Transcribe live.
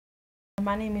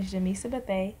My name is Jamisa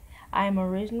Bethay. I am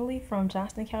originally from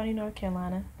Johnston County, North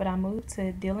Carolina, but I moved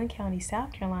to Dillon County,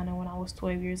 South Carolina when I was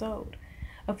 12 years old.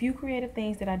 A few creative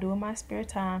things that I do in my spare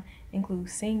time include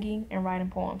singing and writing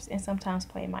poems, and sometimes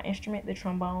playing my instrument, the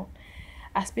trombone.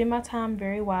 I spend my time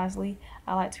very wisely.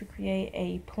 I like to create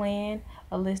a plan,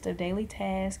 a list of daily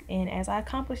tasks, and as I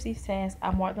accomplish these tasks,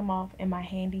 I mark them off in my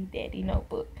handy dandy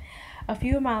notebook. A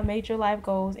few of my major life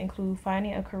goals include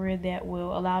finding a career that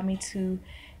will allow me to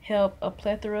help a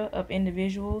plethora of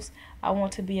individuals. I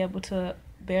want to be able to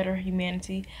better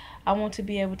humanity. I want to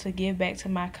be able to give back to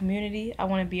my community. I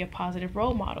want to be a positive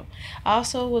role model. I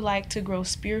also would like to grow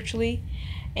spiritually,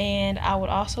 and I would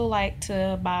also like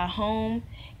to buy a home,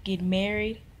 get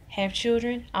married, have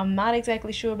children. I'm not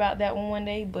exactly sure about that one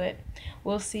day, but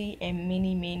we'll see in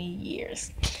many, many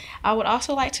years. I would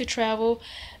also like to travel.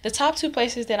 The top two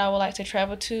places that I would like to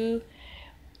travel to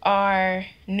are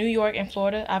New York and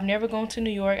Florida. I've never gone to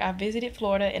New York. I visited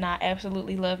Florida and I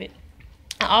absolutely love it.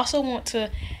 I also want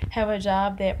to have a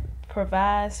job that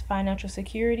provides financial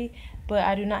security, but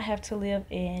I do not have to live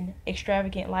an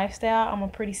extravagant lifestyle. I'm a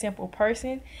pretty simple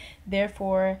person.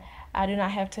 Therefore, I do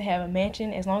not have to have a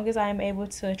mansion. As long as I am able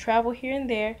to travel here and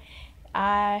there,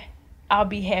 I I'll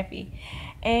be happy.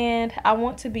 And I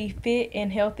want to be fit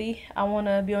and healthy. I want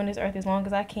to be on this earth as long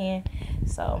as I can.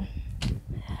 So,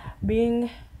 being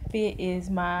fit is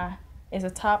a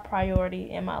top priority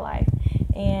in my life.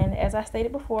 And as I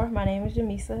stated before, my name is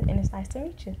Jamisa, and it's nice to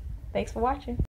meet you. Thanks for watching.